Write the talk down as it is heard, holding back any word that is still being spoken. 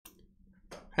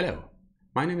Hello,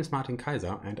 my name is Martin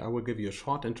Kaiser and I will give you a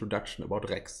short introduction about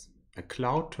RECS, a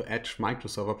cloud-to-edge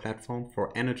microserver platform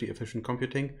for energy-efficient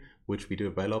computing, which we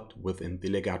developed within the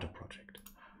LEGaTO project.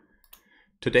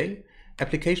 Today,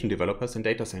 application developers and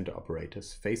data center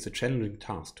operators face a challenging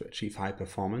task to achieve high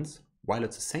performance, while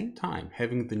at the same time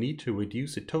having the need to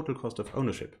reduce the total cost of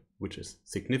ownership, which is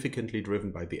significantly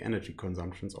driven by the energy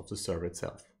consumptions of the server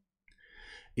itself.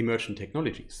 Emerging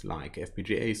technologies like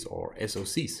FPGAs or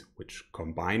SoCs, which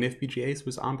combine FPGAs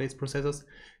with ARM-based processors,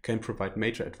 can provide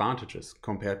major advantages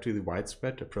compared to the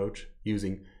widespread approach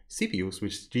using CPUs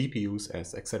with GPUs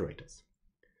as accelerators.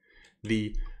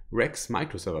 The RECS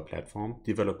microserver platform,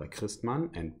 developed by Christmann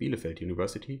and Bielefeld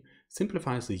University,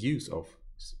 simplifies the use of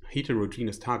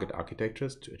heterogeneous target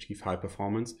architectures to achieve high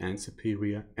performance and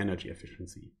superior energy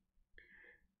efficiency.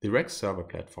 The RECS server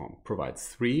platform provides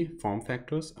three form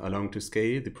factors, allowing to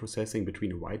scale the processing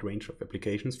between a wide range of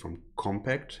applications from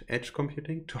compact edge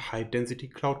computing to high-density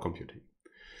cloud computing.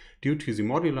 Due to the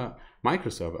modular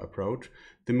microserver approach,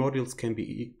 the modules can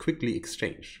be quickly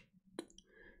exchanged.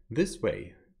 This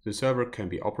way, the server can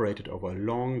be operated over a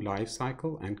long life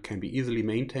cycle and can be easily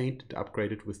maintained and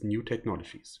upgraded with new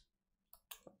technologies.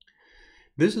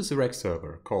 This is a RECS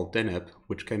server called DENAP,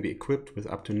 which can be equipped with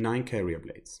up to 9 carrier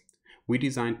blades. We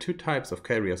designed two types of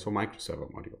carriers for microserver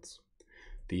modules.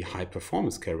 The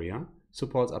high-performance carrier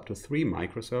supports up to 3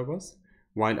 microservers,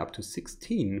 while up to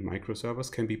 16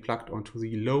 microservers can be plugged onto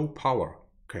the low-power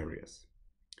carriers.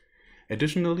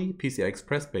 Additionally, PCI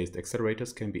Express-based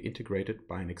accelerators can be integrated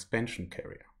by an expansion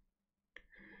carrier.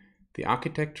 The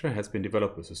architecture has been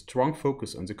developed with a strong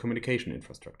focus on the communication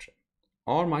infrastructure.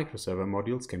 All microserver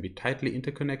modules can be tightly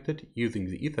interconnected using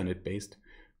the Ethernet-based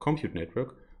compute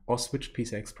network or switched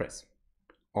PCI Express.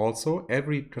 Also,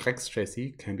 every RECS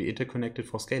chassis can be interconnected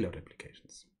for scale-out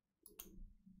applications.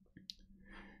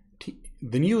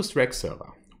 The newest RECS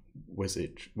server,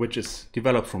 which is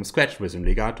developed from scratch within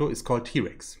LEGaTO, is called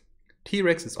T-RECS.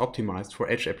 T-RECS is optimized for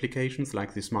edge applications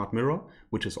like the Smart Mirror,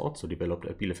 which is also developed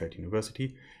at Bielefeld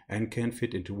University and can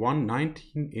fit into one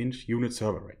 19-inch unit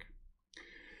server rack.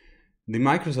 The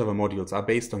microserver modules are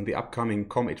based on the upcoming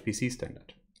COM-HPC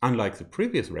standard. Unlike the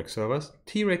previous RECS servers,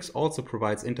 T-RECS also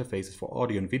provides interfaces for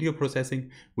audio and video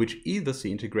processing, which eases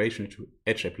the integration into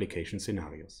edge application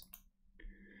scenarios.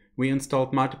 We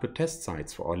installed multiple test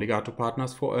sites for our LEGaTO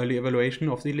partners for early evaluation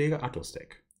of the LEGaTO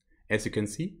stack. As you can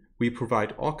see, we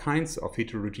provide all kinds of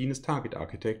heterogeneous target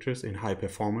architectures in high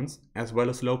performance, as well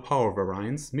as low power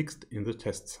variants mixed in the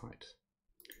test site.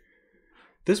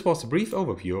 This was a brief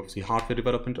overview of the hardware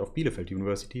development of Bielefeld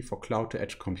University for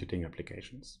cloud-to-edge computing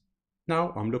applications.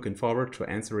 Now I'm looking forward to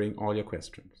answering all your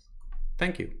questions.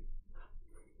 Thank you.